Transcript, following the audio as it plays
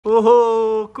ओहो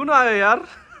कुन आयो यार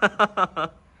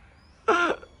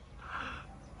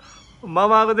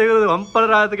मामाको देखेर हम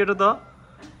परेर आयो त केटो त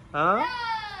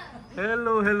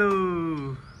हेलो हेलो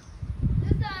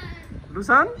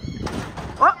लुसान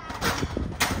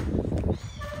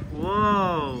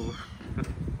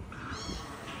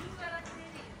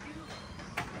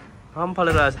हम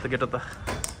फलेर आएछ त केटो त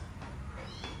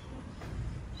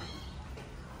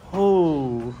हो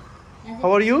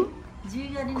हाउ आर यु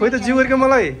खोइ त जिउ गरेको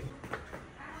मलाई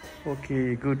ओके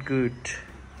गुड गुड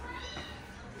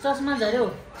चस्मा झर्यो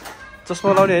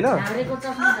चस्मा लाउने हैन झारेको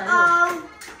चस्मा झर्यो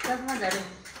चस्मा झर्यो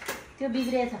त्यो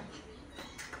बिग्रेछ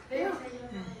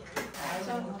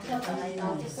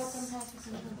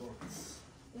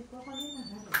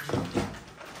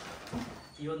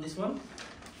You want this one?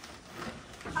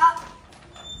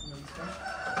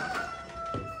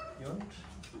 You want?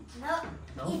 No,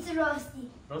 No? it's roasty.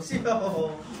 Rossi?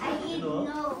 Oh, I eat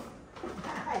no.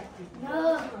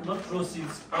 No. Not Rossi,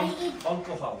 it's I eat-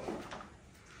 alcohol.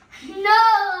 No.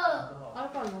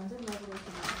 Alcohol भन्छ नि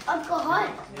Alcohol.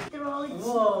 Roasty.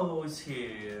 Whoa, it's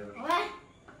here. What?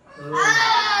 Oh.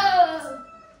 Oh.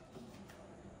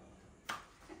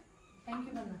 Thank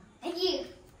you भन्नु Thank you.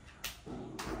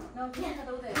 न किन त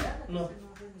उतै हेर No.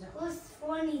 Whose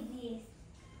phone is this?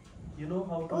 You know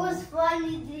how to... Whose phone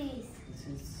is this? This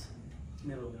is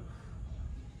Mero.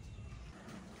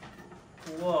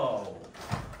 Wow.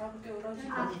 अब त्यो रजिन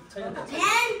छैन त?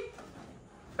 Pen?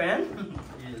 Pen?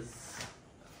 Yes.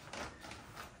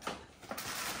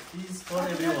 This is for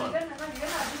everyone.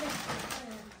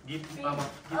 Give Mama.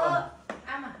 Give Mama.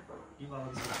 आमा Give Mama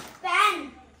this one. Pen.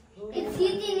 It's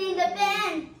hidden in the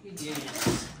pen.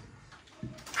 Yes.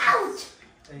 Ouch.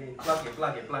 Hey, plug it,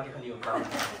 honey.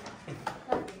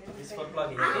 This is for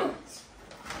plugging, okay?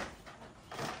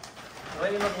 Why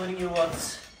are you not wearing your watch?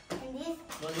 And this?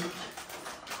 No need.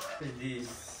 What is this?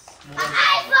 An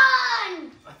iPhone.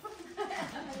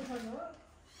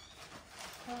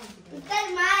 Is that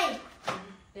mine?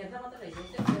 हेर्दा मात्र रहेछ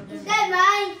Is that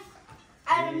mine?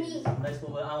 I don't need. Nice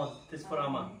mobile. Ama. This is for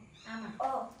Ama. आमा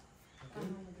Oh.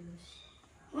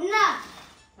 Munna.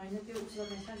 हैन त्यो उस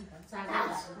गर्ने छ नि त charger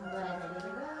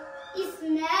It's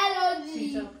melody.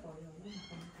 Switch off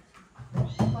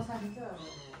भयो पछाडि चाहिँ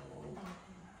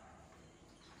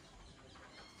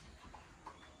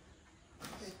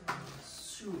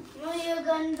Shoot. No, you're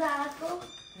going back.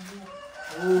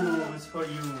 Oh, it's for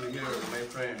you here, my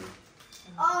friend.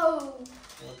 Oh.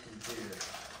 What is there?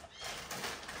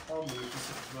 How many pieces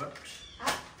of what?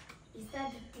 Is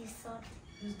that the t-shirt?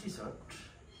 This is t-shirt.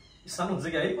 It's sun हुन्छ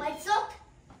क्या है? White sock?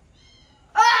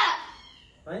 Ah!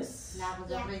 Nice. लाभो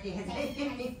जप्रै देखे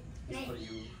चाहिँ It's for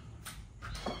you.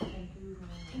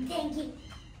 Thank you.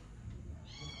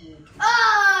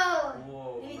 Oh!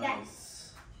 Whoa, Give me that. nice.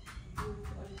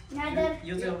 Another.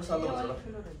 यो चाहिँ अब सानो हुन्छ ल.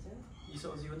 ठुलो रहेछ यो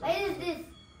चाहिँ यो What is this?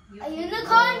 A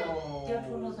unicorn? त्यो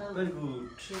ठुलो छ Very good.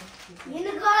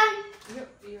 Unicorn? यो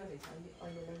रहेछ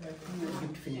अहिले Your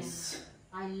gift finish.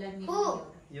 I love me Who?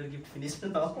 Your gift finish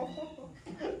now.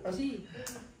 C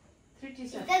 3 T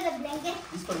Is shirt that a blanket?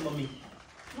 This for mommy.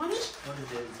 Mommy? What is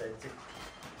there inside? Check.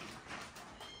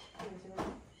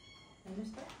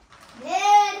 हेर्नुस् त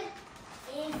There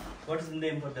is What is the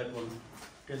name for that one?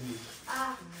 Tell me.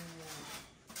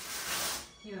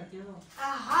 त्यो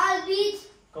a heartbeat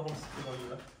Come on, sit on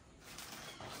you.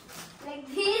 like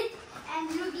this and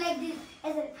look like this.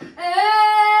 As a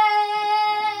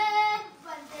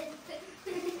but then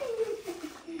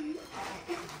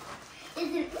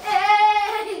is it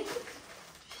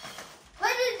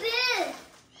what is this?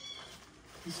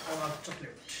 This all are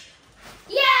chocolate.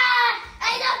 Yeah!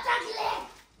 I love chocolate!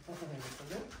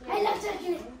 I love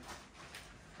chocolate!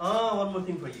 Ah, one more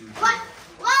thing for you. What?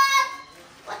 What?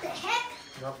 What the heck?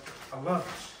 Yup, a lot.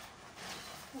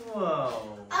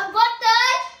 Wow. A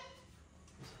bottle?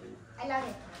 This for you. I love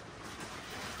it.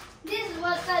 This is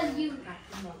what calls you.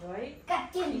 काट्नु भयो है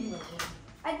Cutting. किन भयो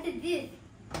What is this?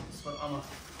 This for Amma.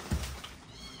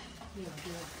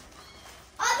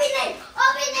 Open it!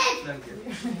 Open it! Thank you.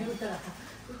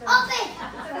 Open!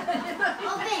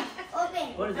 Open! Open!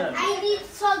 What is that? I eat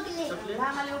chocolate. Chocolate?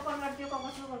 मामाले open गर्दियो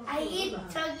कसो गर्नु I eat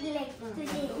chocolate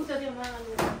today. उता त्यो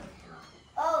मामाले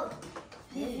Oh,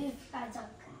 this is kajak.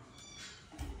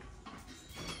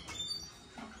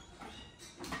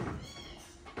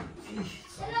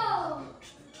 Hello.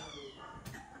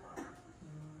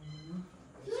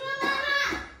 Hello,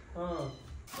 Mama. Ah.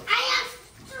 I am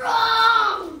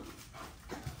strong.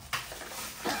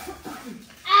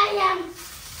 I am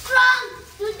strong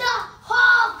to the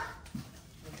hog.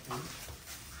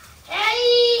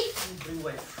 Hey. Bring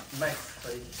knife.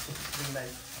 Sorry. Bring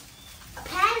knife. A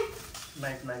pen?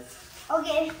 Knife.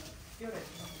 Okay. Found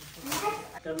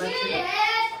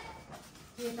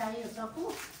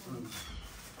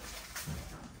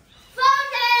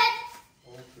it!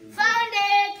 Found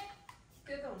it!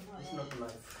 It's not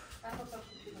life.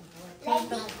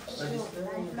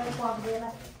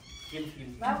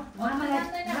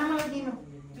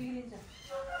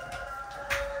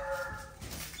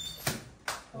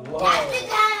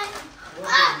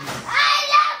 Wow. I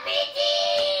love PT!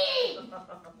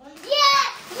 Yeah,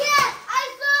 yeah, I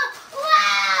saw.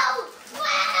 Wow!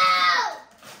 Wow!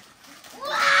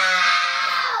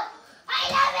 Wow! I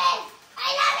love it! I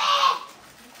love it!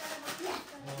 Yeah,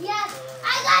 yeah,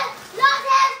 I got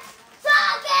lotus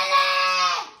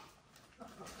chocolate!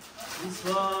 This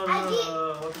one,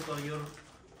 what is called your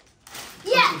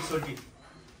Yeah, salty?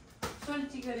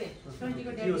 सोल्टी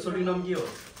यो salty नाम के हो?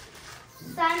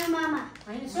 Sanu Mama.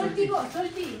 सोल्टी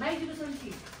माइजूको सोल्टी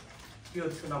के हो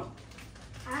त्यसको नाम?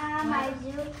 My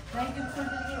Jew. माइजूको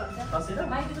सोल्टी के भन्छ थाहा छैन?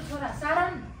 माइजूको छोरा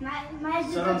Saran My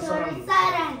Jew. Saran.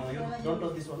 Saran. Don't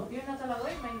touch this one. यो नचलाऊ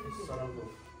है माइजूको Saranko.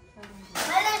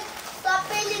 Well,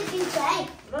 सबैले दिन्छ है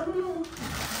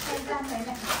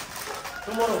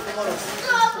Tomorrow.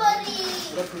 Strawberry.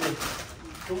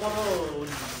 Tomorrow.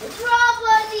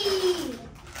 Strawberry.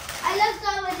 I love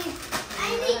strawberry. I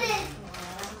need it.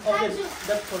 Okay,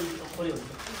 that's for you.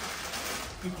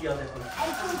 Eat the other one.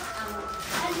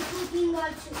 I'm cooking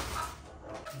also.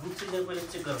 Good thing I will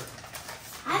check out.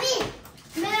 हामी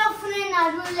मेरो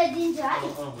फ्रेन्डहरुले दिन्छ है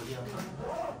भोलि आउँछ।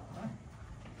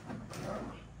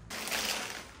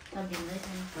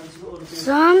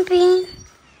 Something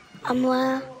amwa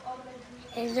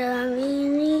is a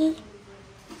mini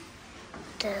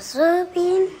there's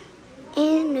something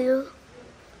in you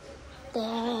that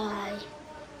I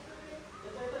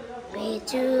made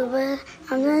you but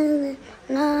I'm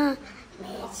not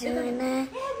made you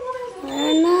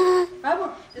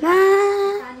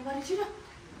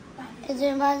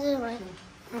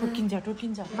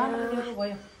ठोकिन्छ मामाले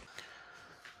भयो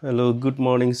hello good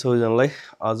morning सबैजनालाई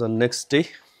आज next day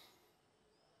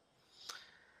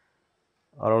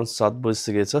around 7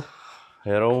 बजिसकेको छ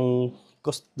हेरौँ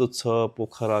कस्तो छ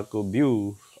पोखराको भ्यू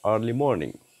अर्ली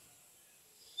मर्निङ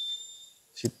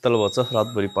शीतल भएको छ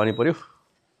रातभरि पानी पर्यो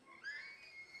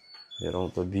हेरौँ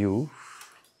त भ्यू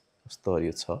कस्तो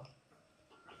हरियो छ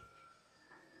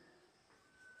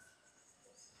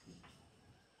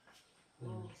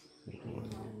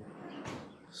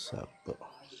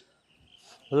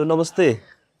हजुर नमस्ते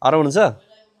आराम हुनुहुन्छ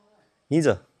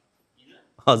हिजो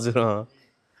हजुर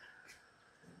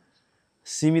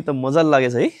सिमी त मजाले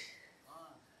लागेछ है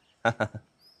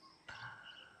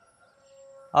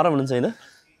आराम हुनुहुन्छ हैन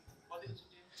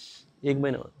एक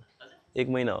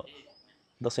महिना हो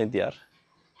दशैं तिहार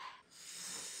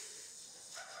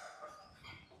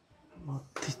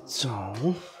माथि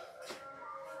जाउँ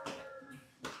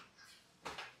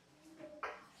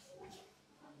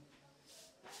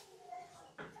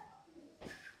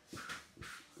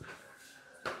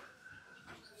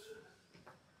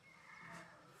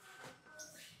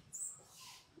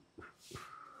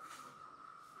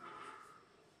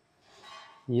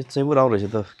यो चाहिँ पो राम्रो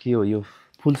रहेछ त के हो यो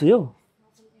फुल चाहिँ यो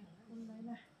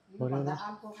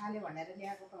अर्को खाले भनेर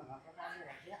ल्याएको त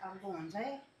अर्को हुन्छ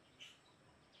है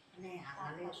अनि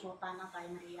हामीले सोता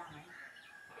नपाइन यहाँ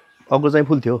अग्लो चाहिँ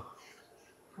फुल थियो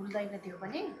फुल्दैन त्यो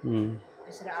पनि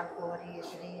यसरी अर्को अनि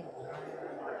यसरी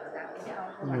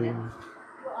अर्को भनेर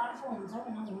त्यो अर्को हुन्छ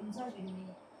हुन्छ किन्ने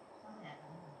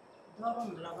दबाई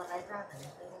लगाएर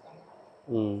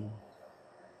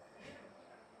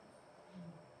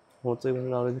म चाहिँ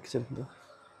भनेर आउँदै किचन त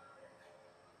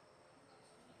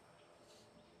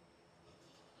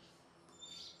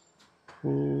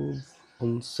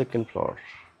on second floor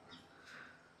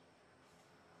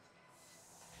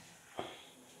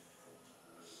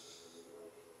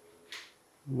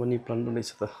money plant पनि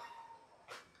छ त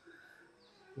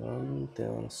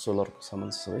त्यहाँ सोलरको सामान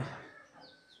छ सबै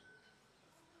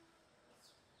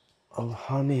अब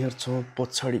हामी हेर्छौँ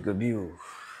पछाडिको भ्यू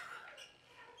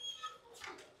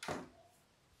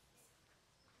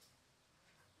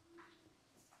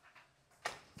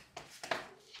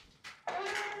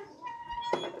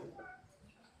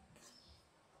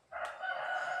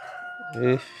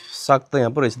ए साग त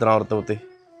यहाँ पो रहेछ द्रावर त उतै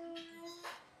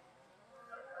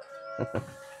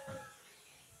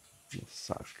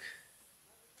साग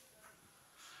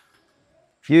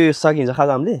यो साग हिजो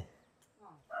खाएको हामीले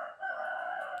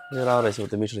यो राम्रो रहेछ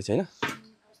उतै मिठो रहेछ होइन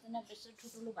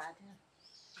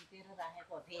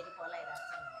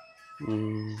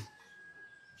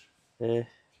ए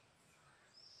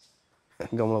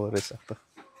गमला भएर रहेछ साग त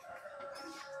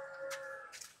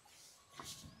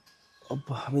अब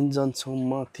हामी जान्छौँ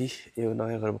माथि यो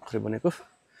नयाँ घर भर्खरै बनेको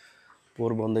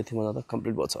पोहोर बन्दै थियो मलाई त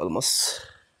कम्प्लिट भएको छ अलमोस्ट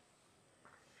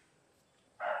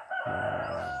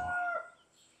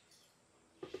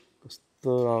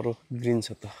कस्तो राम्रो ग्रिन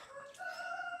छ त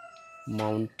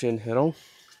माउन्टेन हेरौँ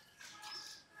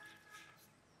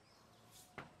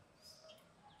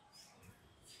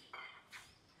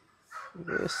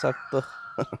ए साग त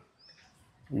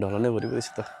ढल नै भरेको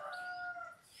रहेछ त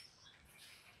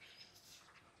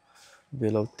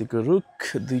बेलौतीको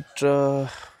रुख दुईटा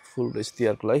फुल रहेछ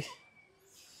तिहारको लागि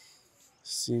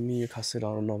सिमी खासै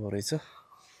राम्रो नभएको रहेछ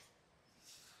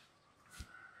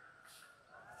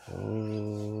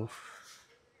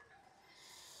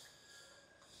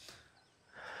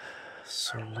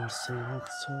सोलर सेल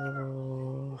छ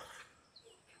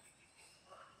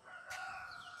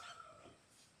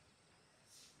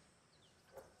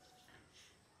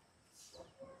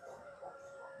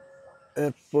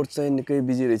एयरपोर्ट चाहिँ निकै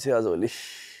बिजी रहेछ आजभोलि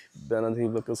बिहानदेखि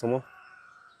बेलुकासम्म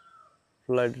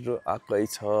फ्लाइटहरू आएकै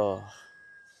छ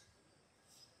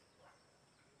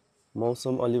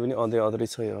मौसम अलि पनि अँध्यारै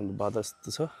छ यहाँ बादल जस्तो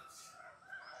छ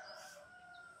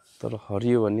तर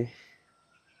हरियो भने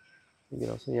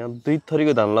यहाँ दुई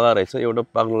थरीको धान लगाएर रहेछ एउटा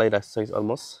पाक्न लगाइरहेको छ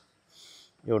अलमोस्ट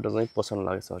एउटा चाहिँ पसन्द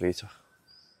लागेको छ हरियो छ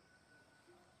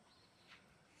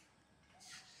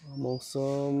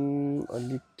मौसम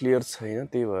अलिक क्लियर छैन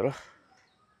त्यही भएर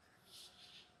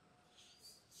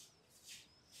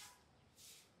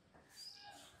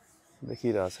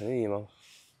देखिरहेछ है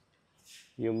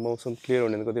यो मौसम क्लियर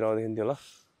हुने कति राम्रो देखिन्थ्यो होला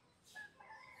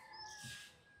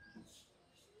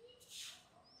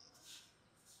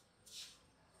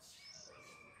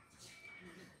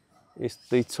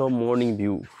यस्तै छ मर्निङ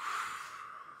भ्यू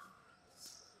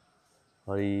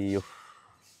हरियो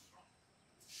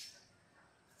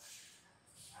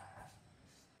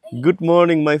good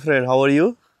morning my friend how are you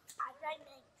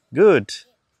good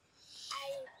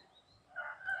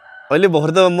अहिले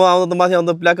भर्खर त म आउँदा त माथि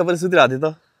आउँदा प्ल्याक्क पनि सुतिरहेको थिएँ त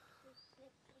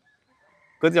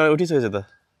कतिजना उठिसकेछ त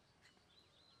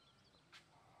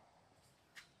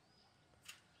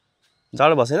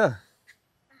जाडो भएको छैन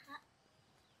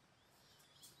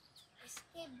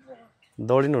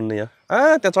दौडिनु हुन्न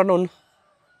यहाँ त्यहाँ चढ्नु हुन्न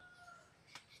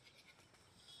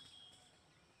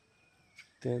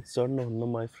त्यहाँ चढ्नु हुन्न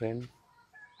माई फ्रेन्ड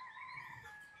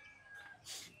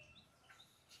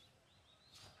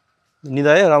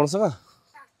निदा है राम्रोसँग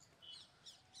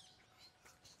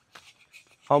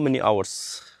How many hours?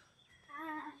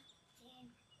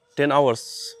 10 hours.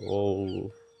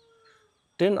 Oh,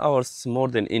 10 hours more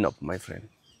than enough, my friend.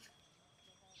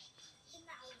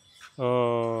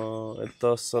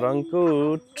 It's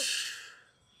Sarangkut.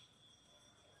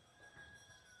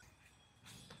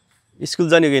 School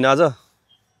जाने हो कि आज?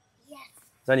 Yes.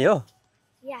 जाने हो?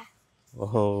 Yeah.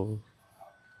 ओहो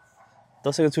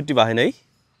दसैँको छुट्टी भएन है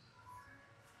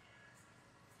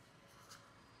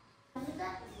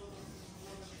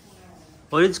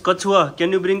Where is कछुवा?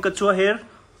 Can you bring कछुवा here?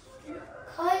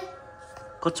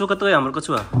 कछुवा कता गयो हाम्रो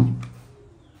कछुवा?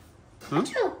 हाम्रो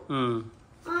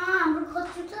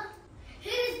कछु छ.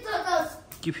 Here is tortoise.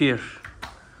 Keep here.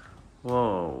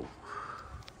 Wow.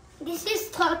 This is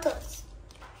tortoise.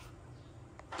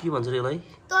 के भन्छ रे यसलाई?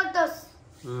 Tortoise.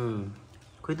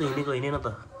 खोइ त हिँडेको हिँडेन त.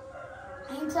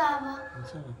 हिँड्छ अब.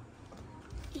 हिँड्छ.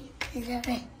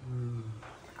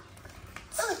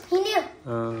 हिँड्यो.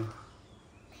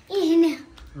 हिँड्यो.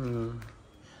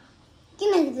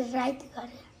 किन राइट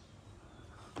गरे?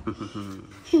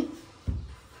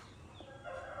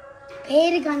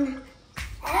 फेरि गर्न.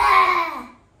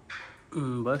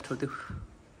 बस छोड्दियो.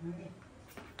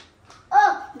 ओ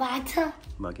भाग्छ.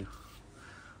 भाग्यो.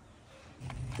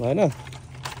 भएन?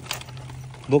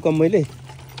 बोकम मैले?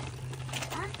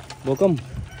 बोकम?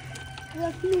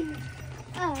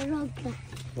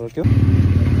 रोक्यो?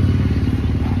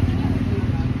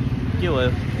 के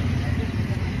भयो?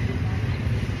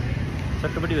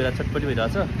 चटपटी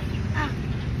भइरहेछ?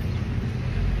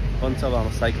 पञ्च अब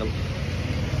हाम्रो साइकल.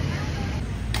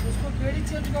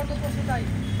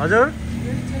 हजुर?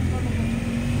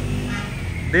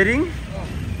 बेरिङ?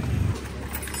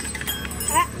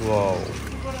 वाउ.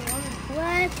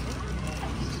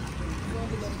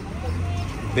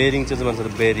 बेरिङ चाहिँ भन्छ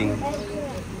बेरिङ.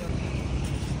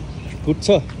 गुड छ?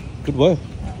 गुड भयो?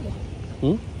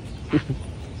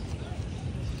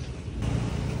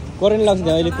 करेन्ट लाग्छ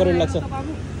त्यहाँ अहिले करेन्ट लाग्छ.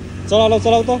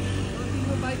 चलाऊ त.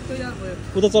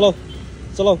 उता चलाऊ.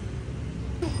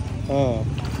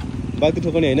 बाइक त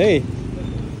ठोक्ने होइन है.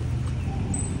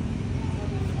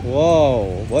 वाउ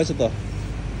भएछ त.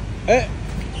 ए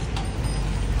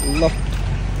ल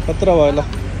खतरा भयो ल.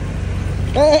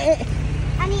 ए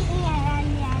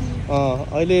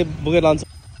अहिले बोकेर लान्छ.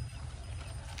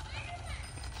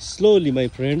 Slowly, my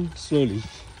friend. Slowly.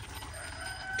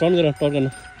 Turn it. Okay.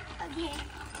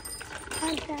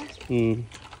 Okay.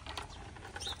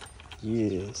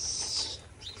 Yes.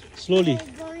 Slowly.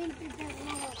 I'm going to the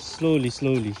road.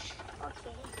 Slowly.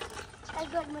 Okay. I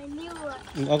got my new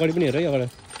one. अगाडि पनि हेर है अगाडि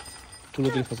ठुलो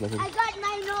पनि फस्ला I got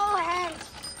my new hand.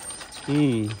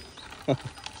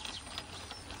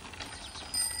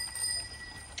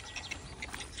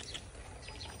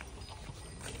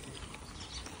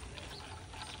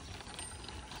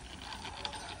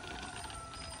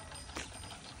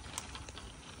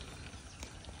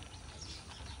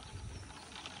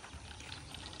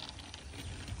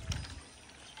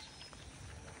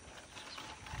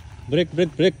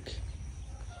 Break.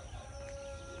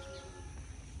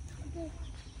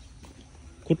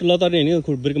 खुट्टा लतार्ने हैन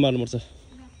खुट ब्रेक मार्नुपर्छ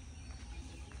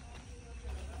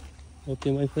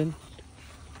ओके माई फ्रेन्ड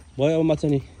भयो अब माछा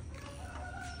नि